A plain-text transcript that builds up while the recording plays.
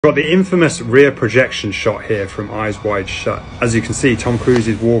Got the infamous rear projection shot here from Eyes Wide Shut. As you can see, Tom Cruise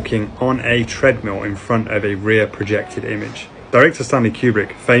is walking on a treadmill in front of a rear projected image. Director Stanley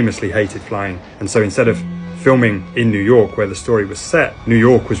Kubrick famously hated flying, and so instead of filming in New York where the story was set, New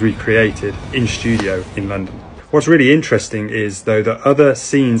York was recreated in studio in London. What's really interesting is, though, that other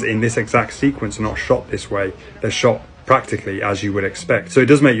scenes in this exact sequence are not shot this way. They're shot practically as you would expect. So it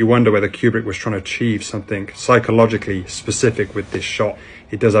does make you wonder whether Kubrick was trying to achieve something psychologically specific with this shot.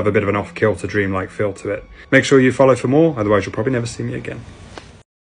 It does have a bit of an off-kilter dreamlike feel to it. Make sure you follow for more, otherwise you'll probably never see me again.